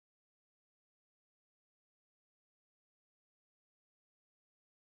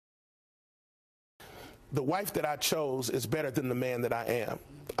The wife that I chose is better than the man that I am.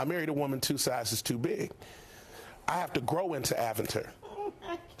 I married a woman 2 sizes too big. I have to grow into Aventer.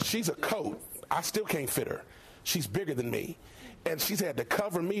 She's a coat. I still can't fit her. She's bigger than me. And she's had to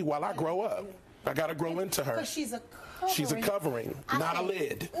cover me while I grow up. I got to grow into her. She's a covering. She's a covering, not a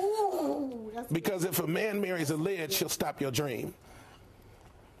lid. Ooh, because if a man marries a lid, she'll stop your dream.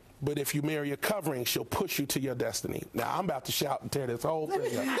 But if you marry a covering, she'll push you to your destiny. Now, I'm about to shout and tear this whole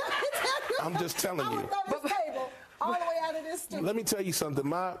thing up. I'm just telling you. All the way out of this studio. Let me tell you something.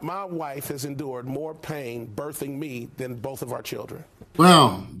 My wife has endured more pain birthing me than both of our children.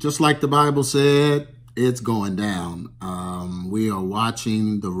 Well, just like the Bible said, it's going down. We are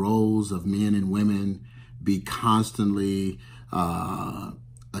watching the roles of men and women be constantly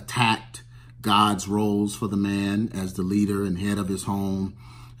attacked. God's roles for the man as the leader and head of his home,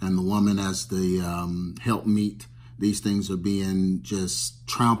 and the woman as the helpmeet. These things are being just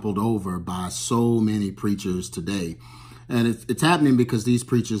trampled over by so many preachers today. And it's happening because these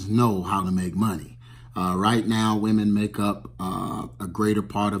preachers know how to make money. Right now, women make up a greater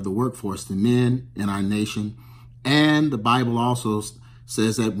part of the workforce than men in our nation. And the Bible also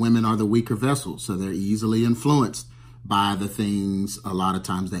says that women are the weaker vessels, so they're easily influenced by the things a lot of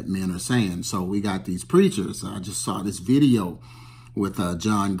times that men are saying. So we got these preachers. I just saw this video with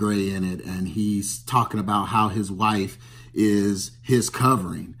John Gray in it, and he's talking about how his wife is his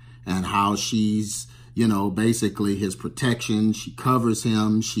covering and how she's, you know, basically his protection. She covers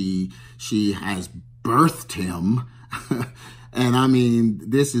him. She has birthed him. And I mean,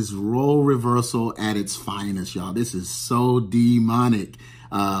 this is role reversal at its finest, y'all. This is so demonic.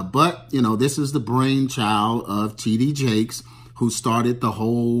 But, you know, this is the brainchild of T.D. Jakes, who started the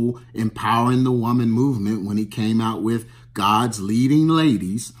whole empowering the woman movement when he came out with God's leading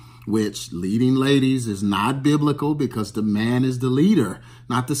ladies, which leading ladies is not biblical because the man is the leader.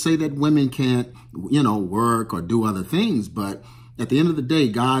 Not to say that women can't, you know, work or do other things, but at the end of the day,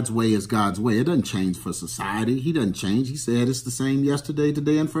 God's way is God's way. It doesn't change for society. He doesn't change. He said it's the same yesterday,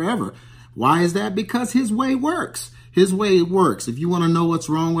 today, and forever. Why is that? Because his way works. His way works. If you want to know what's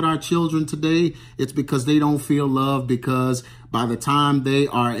wrong with our children today, it's because they don't feel loved, because by the time they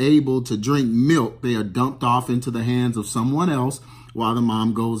are able to drink milk, they are dumped off into the hands of someone else while the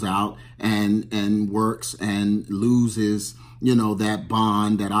mom goes out and works and loses, you know, that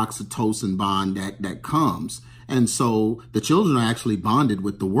bond, that oxytocin bond that comes. And so the children are actually bonded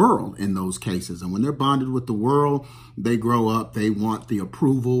with the world in those cases. And when they're bonded with the world, they grow up, they want the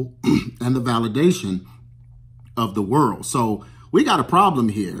approval and the validation of the world. So we got a problem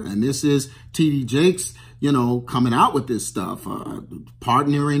here. And this is T.D. Jakes, you know, coming out with this stuff,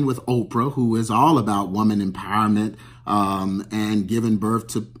 partnering with Oprah, who is all about woman empowerment and giving birth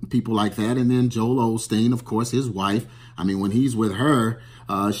to people like that. And then Joel Osteen, of course, his wife. I mean, when he's with her,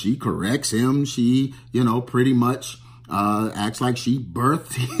 she corrects him. She, you know, pretty much acts like she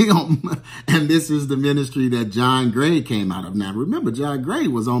birthed him. And this is the ministry that John Gray came out of. Now, remember, John Gray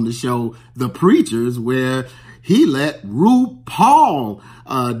was on the show The Preachers, where he let RuPaul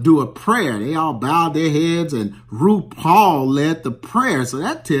do a prayer. They all bowed their heads and RuPaul led the prayer. So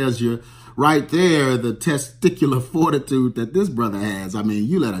that tells you right there the testicular fortitude that this brother has. I mean,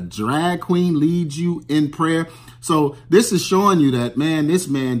 you let a drag queen lead you in prayer. So this is showing you that, man, this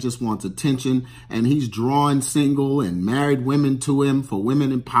man just wants attention, and he's drawing single and married women to him for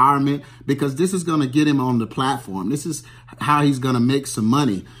women empowerment, because this is going to get him on the platform. This is how he's going to make some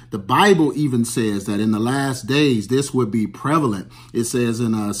money. The Bible even says that in the last days, this would be prevalent. It says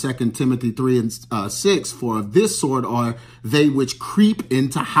in 2 Timothy 3:6, for of this sort are they which creep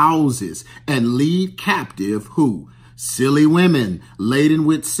into houses and lead captive who? Silly women laden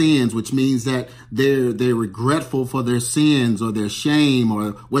with sins, which means that they're regretful for their sins or their shame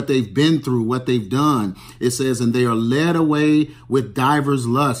or what they've been through, what they've done. It says, and they are led away with divers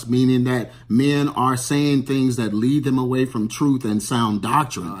lusts, meaning that men are saying things that lead them away from truth and sound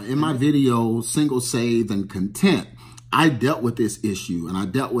doctrine. In my video, Single, Saved, and Content, I dealt with this issue, and I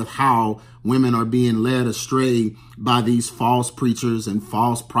dealt with how women are being led astray by these false preachers and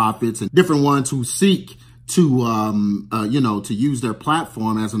false prophets and different ones who seek to, to use their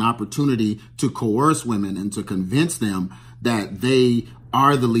platform as an opportunity to coerce women and to convince them that they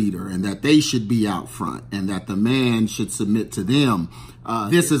are the leader and that they should be out front and that the man should submit to them.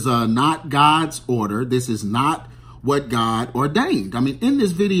 This is not God's order. This is not what God ordained. I mean, in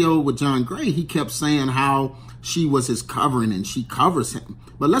this video with John Gray, he kept saying how she was his covering and she covers him.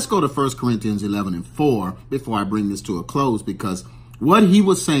 But let's go to 1 Corinthians 11:4 before I bring this to a close, because what he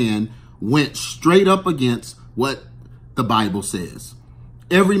was saying went straight up against what the Bible says.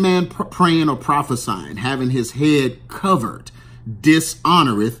 Every man praying or prophesying, having his head covered,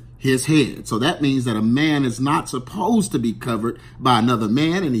 dishonoreth his head. So that means that a man is not supposed to be covered by another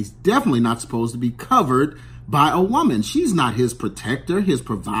man, and he's definitely not supposed to be covered by a woman. She's not his protector, his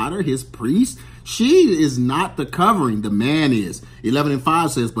provider, his priest. She is not the covering. The man is. 11:5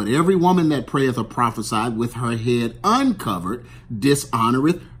 says, but every woman that prayeth or prophesied with her head uncovered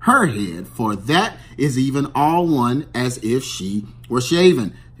dishonoreth her head, for that is even all one as if she were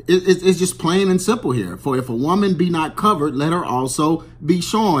shaven. It's just plain and simple here. For if a woman be not covered, let her also be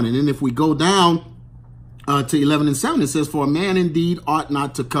shorn. And then if we go down to 11:7, it says, for a man indeed ought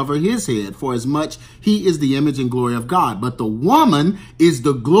not to cover his head, for as much he is the image and glory of God. But the woman is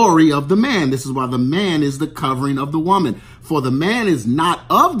the glory of the man. This is why the man is the covering of the woman. For the man is not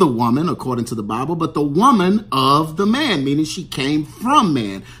of the woman, according to the Bible, but the woman of the man, meaning she came from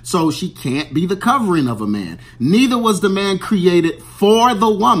man. So she can't be the covering of a man. Neither was the man created for the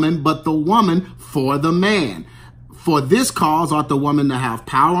woman, but the woman for the man. For this cause ought the woman to have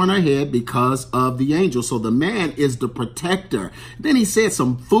power on her head because of the angel. So the man is the protector. Then he said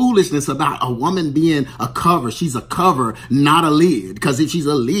some foolishness about a woman being a cover. She's a cover, not a lid. Because if she's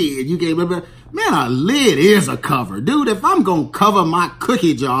a lid, you can't remember. Man, a lid is a cover. Dude, if I'm going to cover my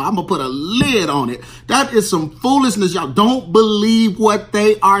cookie jar, I'm going to put a lid on it. That is some foolishness. Y'all don't believe what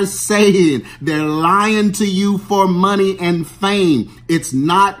they are saying. They're lying to you for money and fame. It's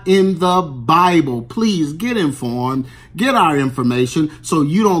not in the Bible. Please get informed, get our information so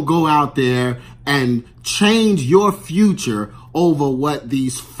you don't go out there and change your future over what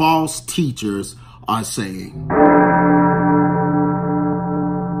these false teachers are saying.